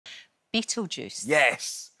Beetlejuice.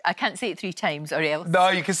 Yes. I can't say it 3 times or else. No,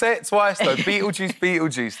 you can say it twice, though. Beetlejuice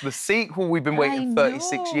Beetlejuice. The sequel we've been waiting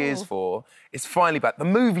 36 years for. It's finally back. The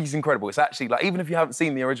movie's incredible. It's actually, like, even if you haven't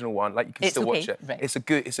seen the original one, like, you can still watch it. Right.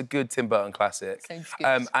 It's a good Tim Burton classic. Sounds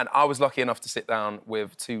good. And I was lucky enough to sit down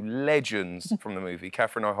with 2 legends from the movie,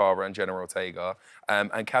 Catherine O'Hara and Jenna Ortega.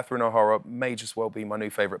 And Catherine O'Hara may just well be my new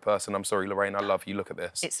favourite person. I'm sorry, Lorraine, I love you. Look at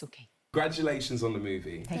this. It's okay. Congratulations on the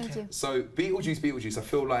movie. Thank you. So, Beetlejuice, I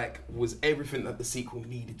feel like was everything that the sequel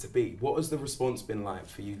needed to be. What has the response been like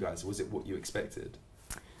for you guys? Was it what you expected?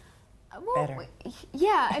 Well, better.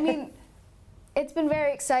 Yeah, I mean, it's been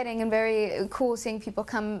very exciting and very cool seeing people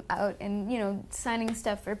come out and, you know, signing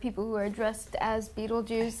stuff for people who are dressed as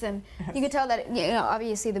Beetlejuice. And you could tell that, you know,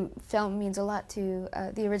 obviously the film means a lot to,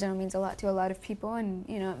 the original means a lot to a lot of people. And,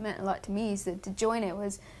 you know, it meant a lot to me. So to join it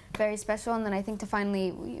was very special. And then I think to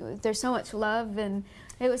finally, there's so much love and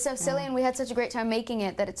it was so silly and we had such a great time making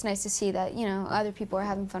it that it's nice to see that, you know, other people are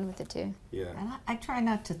having fun with it too. Yeah. And I try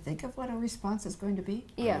not to think of what a response is going to be.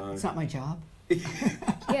 Yeah. It's not my job.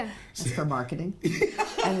 Yeah. It's for marketing.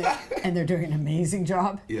 and they're doing an amazing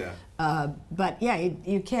job. Yeah. But yeah,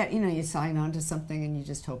 you can't, you know, you sign on to something and you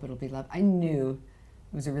just hope it'll be loved. I knew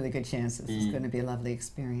it was a really good chance this was going to be a lovely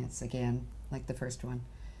experience again, like the first one.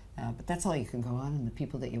 But that's all you can go on, and the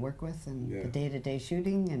people that you work with, and the day-to-day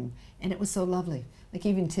shooting, and it was so lovely. Like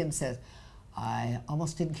even Tim says, I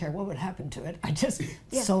almost didn't care what would happen to it. I just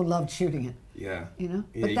so loved shooting it. Yeah. You know?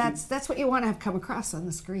 Yeah, but that's what you want to have come across on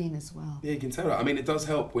the screen as well. Yeah, you can tell that. I mean, it does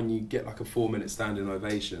help when you get like a 4-minute standing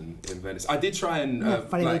ovation in Venice. I did try and...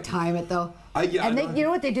 funny like, they time it though. And they, you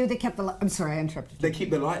know what they do? They kept the... I'm sorry, I interrupted you. They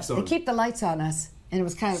keep the lights on. They keep the lights on us. And it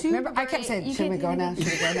was kind of... Remember, I kept saying, should we go now? Should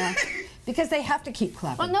we go now? Because they have to keep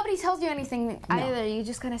clapping. Well, nobody tells you anything either. You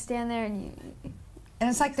just kind of stand there and you... And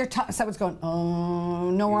it's like someone's going, oh,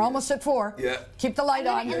 no, we're almost at 4. Yeah. Keep the light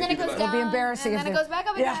on. And then it goes down. It'll be embarrassing. And then it goes back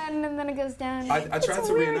up again, and then it goes down. I tried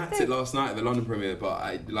to reenact it last night at the London premiere,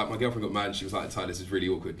 but my girlfriend got mad and she was like, Ty, this is really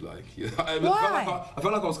awkward. Like, I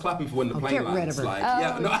felt like I was clapping for when the plane lands. Get rid of her. Like,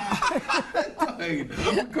 I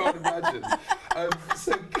can't imagine.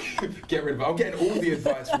 So get rid of her. I'm getting all the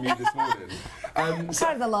advice from you this morning. I'm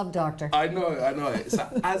kind of the love doctor. I know. So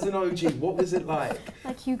as an OG, what was it like?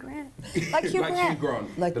 Like Hugh Grant. Like Hugh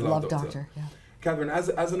Grant. Like the love doctor. Yeah. Catherine, as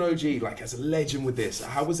an OG, like as a legend with this,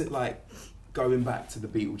 how was it like going back to the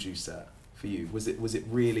Beetlejuice set for you? Was it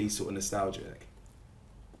really sort of nostalgic?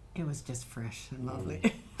 It was just fresh and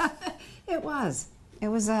lovely. It was. It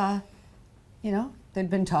was, you know, there'd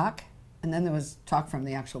been talk, and then there was talk from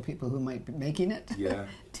the actual people who might be making it. Yeah.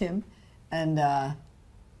 Tim. And then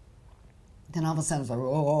all of a sudden it was like,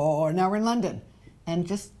 oh, now we're in London. And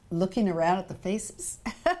just looking around at the faces.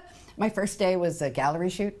 My first day was a gallery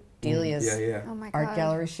shoot, Delia's art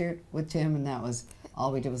gallery shoot with Tim, and that was,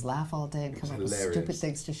 all we did was laugh all day and come up with stupid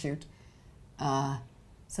things to shoot.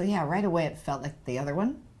 So yeah, right away it felt like the other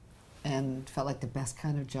one, and felt like the best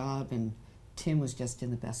kind of job, and Tim was just in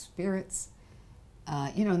the best spirits.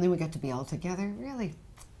 You know, and then we got to be all together, really.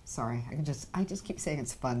 Sorry, I just keep saying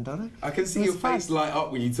it's fun, don't I? I can see your face light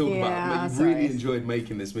up when you talk about it. You really enjoyed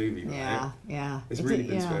making this movie, right? Yeah. It's really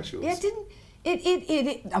been special. Yeah,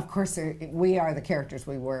 it of course, we are the characters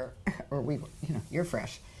we were, or we, you know, you're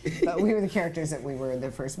fresh, but we were the characters that we were in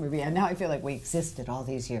the first movie, and now I feel like we existed all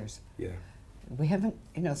these years. Yeah. We haven't,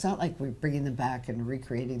 you know, it's not like we're bringing them back and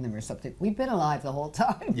recreating them or something. We've been alive the whole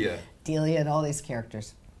time. Yeah. Delia and all these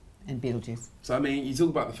characters. And Beetlejuice. So I mean, you talk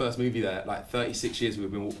about the first movie there, like 36 years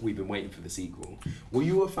we've been waiting for the sequel. Were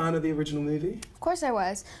you a fan of the original movie? Of course I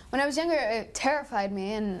was. When I was younger, it terrified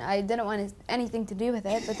me, and I didn't want anything to do with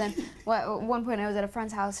it. But then, at one point, I was at a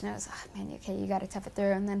friend's house, and I was, oh, man, okay, you got to tough it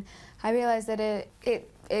through. And then I realized that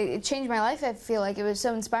it changed my life. I feel like it was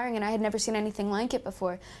so inspiring, and I had never seen anything like it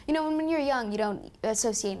before. You know, when you're young, you don't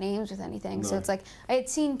associate names with anything. No. So it's like, I had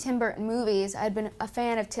seen Tim Burton movies. I'd been a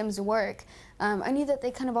fan of Tim's work. I knew that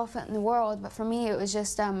they kind of all fit in the world, but for me, it was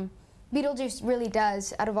just, Beetlejuice really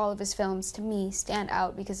does, out of all of his films, to me, stand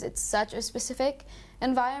out because it's such a specific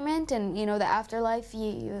environment, and, you know, the afterlife,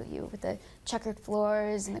 you with the checkered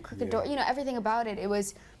floors and the crooked door, you know, everything about it,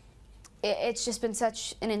 it's just been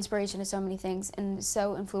such an inspiration to so many things and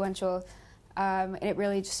so influential, and it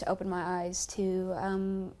really just opened my eyes to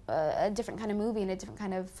a different kind of movie and a different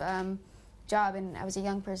kind of job, and I was a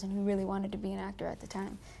young person who really wanted to be an actor at the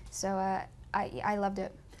time, so I loved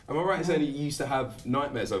it. Am I right in saying that you used to have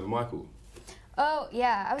nightmares over Michael? Oh,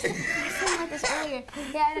 yeah. I was saying about this earlier.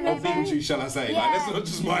 Yeah, I had a nightmare. Or Beetlejuice, shall I say? Yeah. Like, that's not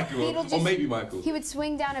just Michael, or maybe Michael. He would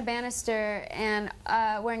swing down a banister and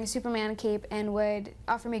wearing a Superman cape and would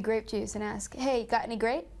offer me grape juice and ask, hey, got any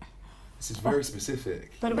grape? This is very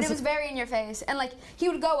specific. But it was very in your face. And like, he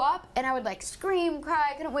would go up and I would like scream, cry,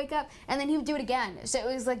 I couldn't wake up. And then he would do it again. So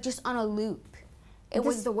it was like just on a loop. It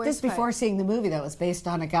was the worst This before seeing the movie that was based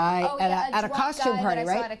on a guy at a costume party,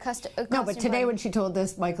 right? At a costume no, but today party. when she told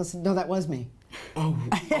this, Michael said, no, that was me. Oh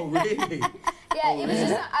really? Yeah, it was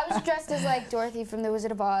just, I was dressed as like Dorothy from The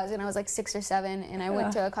Wizard of Oz, and I was like 6 or 7, and I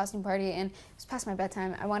went to a costume party, and it was past my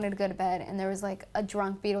bedtime. I wanted to go to bed, and there was like a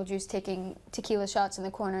drunk Beetlejuice taking tequila shots in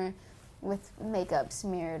the corner with makeup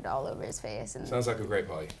smeared all over his face. And sounds like a great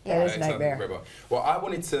party. Yeah, it is a nightmare. Well, I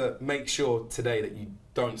wanted to make sure today that you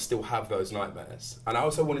don't still have those nightmares. And I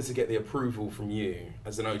also wanted to get the approval from you,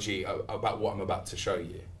 as an OG, about what I'm about to show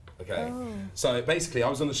you. Okay? Oh. So basically, I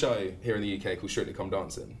was on the show here in the UK called Strictly Come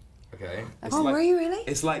Dancing. Okay? It's were you really?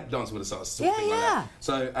 It's like Dancing with the Stars. Sort Yeah, of thing like that.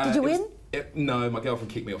 So, did you win? No, my girlfriend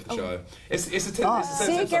kicked me off the show. It's a see,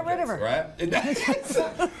 get rid of her. Right?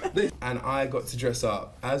 And I got to dress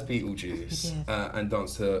up as Beetlejuice and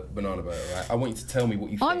dance to Banana Boat, right? I want you to tell me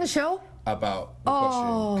what you think. On the show? About the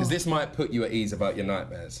costume. Because this might put you at ease about your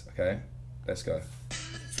nightmares, okay? Let's go.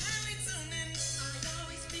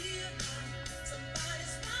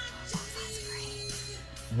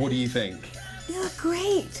 What do you think? You look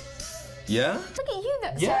great. Yeah? Look at you,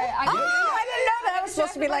 though. Yeah. Sorry, I didn't know that was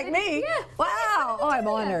supposed to be like me. Yeah. Wow. Oh, I'm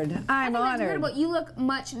honored. I'm That's honored. incredible. You look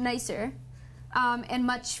much nicer and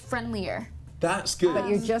much friendlier. That's good. But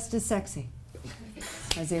you're just as sexy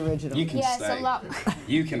as the original. You can Yes, stay. a lot.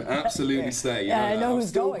 You can absolutely stay. You Yeah, I that. know I've who's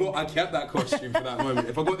still going. I kept that costume for that moment.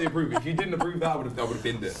 If I got the approval, if you didn't approve that, I would have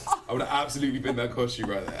binned it. I would have absolutely binned that costume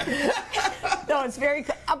right there. No, it's very.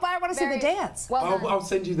 But I want to see the dance. Well done. I'll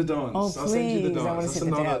send you the dance. Oh, I'll send you the please, I dance. wanna see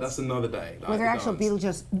the dance. That's another day. Were there actual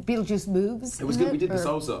Beetlejuice moves? It was good. We did the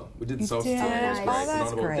salsa. We did the salsa. did? Too. It was Oh, great.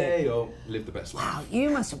 that's great. There you go. Live the best life. Wow, you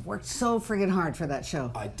must have worked so friggin' hard for that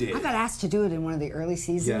show. I did. I got asked to do it in one of the early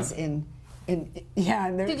seasons Yeah. and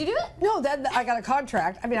Did you do it? No, then I got a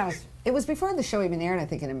contract. I mean, it was before the show even aired, I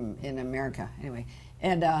think, in America, anyway.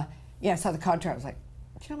 And I saw the contract. I was like,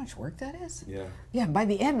 do you know how much work that is? Yeah. Yeah. By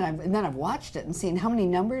the end, and then I've watched it and seen how many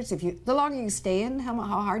numbers. The longer you stay in, how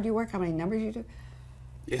hard you work, how many numbers you do.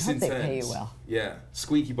 It's I hope intense. they pay you well. Yeah,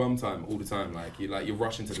 squeaky bum time all the time. Like you're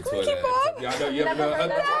rushing to the Squeaky toilet. bum? Yeah, I know you ever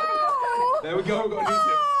heard that. No. There we go. We've got a new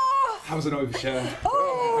tip. That was an overshare.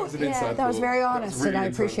 That was an inside That was thought. very honest, really and I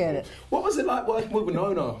inside appreciate thought. it. What was it like working with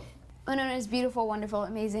Winona? Winona is beautiful, wonderful,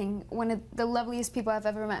 amazing. One of the loveliest people I've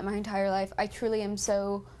ever met in my entire life. I truly am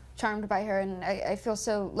so charmed by her, and I feel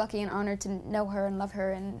so lucky and honored to know her and love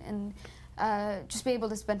her, and just be able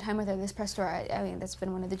to spend time with her this press tour. I mean, that's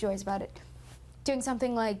been one of the joys about it. Doing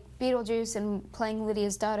something like Beetlejuice and playing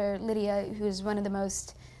Lydia's daughter, Lydia, who's one of the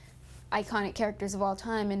most iconic characters of all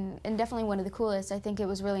time, and definitely one of the coolest. I think it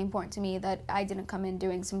was really important to me that I didn't come in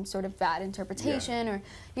doing some sort of bad interpretation, or,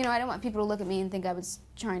 you know, I don't want people to look at me and think I was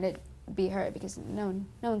trying to be her, because no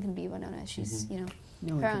one can be Winona. She's, you know,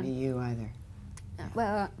 No one her can own. be you either.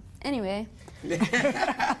 Well, anyway. For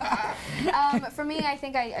me, I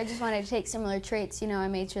think I just wanted to take similar traits. You know, I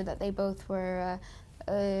made sure that they both were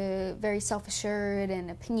very self-assured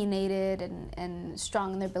and opinionated and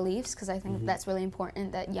strong in their beliefs, because I think that's really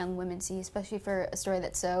important that young women see, especially for a story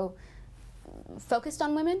that's so focused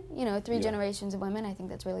on women. You know, 3 generations of women. I think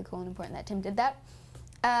that's really cool and important that Tim did that.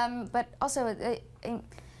 But also,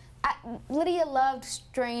 Lydia loved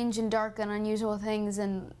strange and dark and unusual things,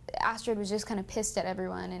 and Astrid was just kind of pissed at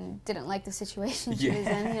everyone and didn't like the situation she was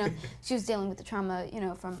in. You know, she was dealing with the trauma, you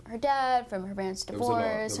know, from her dad, from her parents'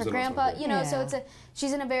 divorce, her grandpa. You know, so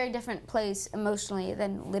she's in a very different place emotionally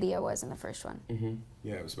than Lydia was in the first one.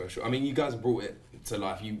 Yeah, it was special. I mean, you guys brought it to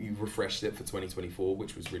life. You refreshed it for 2024,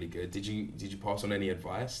 which was really good. Did you pass on any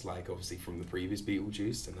advice, like obviously from the previous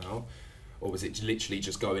Beetlejuice to now? Or was it literally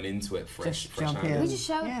just going into it fresh jump handed? in. We just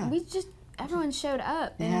showed. Everyone showed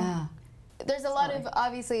up. Yeah. There's a lot of,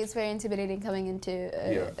 obviously, it's very intimidating coming into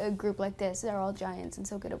a group like this. They're all giants and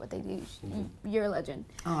so good at what they do. You're a legend.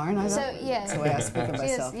 Oh, aren't I? So, yeah. That's the way I speak of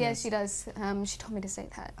myself. Yes, she does. She told me to say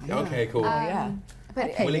that. Okay, cool. Yeah.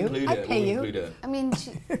 But We'll include I it. pay We'll you. include it. I mean,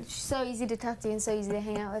 she's so easy to talk to and so easy to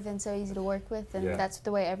hang out with and so easy to work with, and that's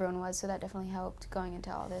the way everyone was, so that definitely helped going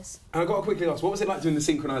into all this. And I got to quickly ask, what was it like doing the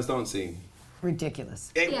synchronized dancing?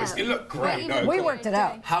 Ridiculous. It looked great. Well, No, We worked it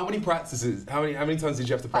out. How many practices? How many times did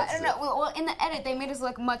you have to I practice? don't know. Well, in the edit, they made us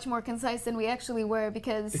look much more concise than we actually were,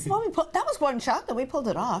 because Well, that was one shot that we pulled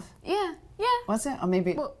it off. yeah, Yeah. Was it? Oh,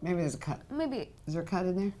 maybe there's a cut. Maybe. Is there a cut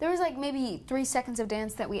in there? There was like maybe 3 seconds of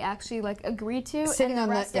dance that we actually like agreed to, Sitting and on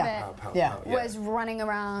the the rest of it was running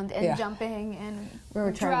around and jumping and we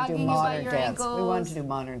were trying to do dragging you by modern your dance. ankles. We wanted to do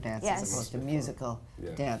modern dance Yes. as opposed to musical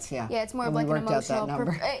dance. Yeah. Yeah, it's more of And like we an worked out that emotional.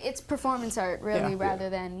 number. It's performance art, really, rather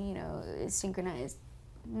than a synchronized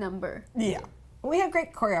number. Yeah. We had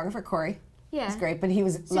great choreographer Corey. Yeah. He's great, but he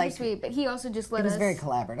was Super sweet, but he also just let us. He was very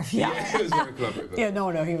collaborative. Yeah, he was very collaborative. Yeah, no,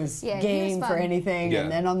 he was game for anything. Yeah.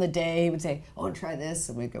 And then on the day, he would say, "Oh, try this,"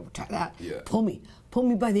 and we'd go, "Try that." Yeah. Pull me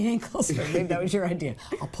by the ankles. Maybe that was your idea.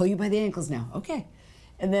 I'll pull you by the ankles now. Okay.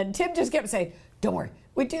 And then Tim just kept saying, "Don't worry."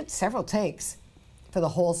 We did several takes for the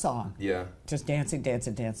whole song. Yeah. Just dancing,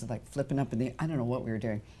 like flipping up in the. I don't know what we were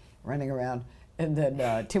doing, running around, and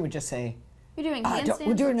then Tim would just say. You're doing handstands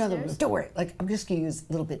We'll do another one. upstairs? Don't worry. Like, I'm just going to use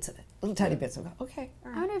little bits of it. Little tiny bits. I'll go, okay. All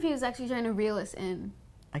I right. wonder if he was actually trying to reel us in.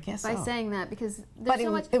 I guess By so. saying that, because there's But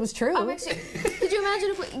so much. it was true. Actually, could you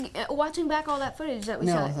imagine if watching back all that footage that we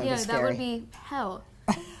No, shot? that'd be Yeah, that scary. would be hell.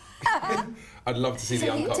 I'd love to see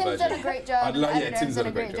the uncut Tim's version. done a great job. Tim's done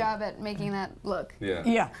a great job at making that look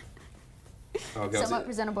Yeah. Oh, girls, somewhat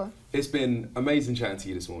presentable. It's been amazing chatting to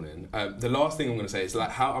you this morning. The last thing I'm going to say is like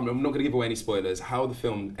how I'm not going to give away any spoilers. How the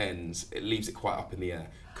film ends, it leaves it quite up in the air.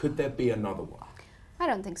 Could there be another one? I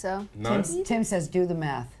don't think so. No. Tim says, do the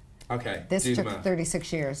math. Okay. This do the took math.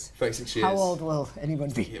 36 years. 36 years. How old will anyone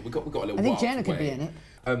be? Yeah, we got a little. I think while Jenna to could be wait. in it.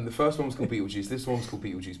 The first one was called Beetlejuice. This one was called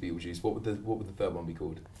Beetlejuice. What would the third one be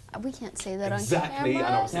called? We can't say that Exactly. on And I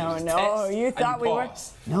camera. was thinking, No, just text you and thought we were.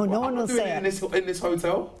 pass. No, no I'm one not will doing say it it. in this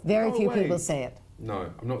hotel. Very No few way. people say it.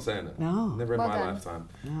 No, I'm not saying it. No. Never in Well my done. lifetime.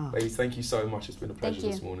 No. Ladies, thank you so much. It's been a pleasure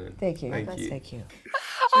you. this morning. Thank you. Thank you. Thank you.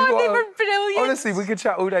 Oh, they were brilliant. Honestly, we could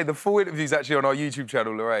chat all day. The full interview's actually on our YouTube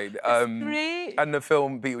channel, Lorraine. Great. And the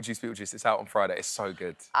film Beetlejuice, it's out on Friday. It's so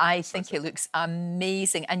good. I think it looks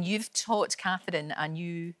amazing. And you've taught Catherine a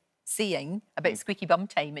new saying about squeaky bum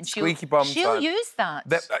time, and she'll time. use that.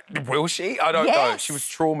 Will she? I don't know. Yes. She was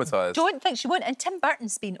traumatised. Don't think she won't. And Tim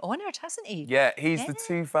Burton's been honoured, hasn't he? Yeah, he's the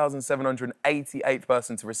 2,788th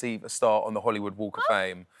person to receive a star on the Hollywood Walk of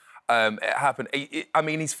Fame. It happened. I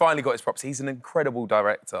mean, he's finally got his props. He's an incredible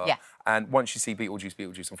director. Yeah. And once you see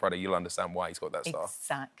Beetlejuice on Friday, you'll understand why he's got that star.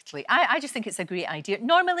 Exactly. I just think it's a great idea.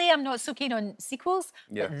 Normally, I'm not so keen on sequels,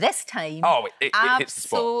 but this time, it hits the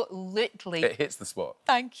spot. absolutely. It hits the spot.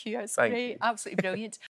 Thank you. It's Thank great. you. Absolutely brilliant.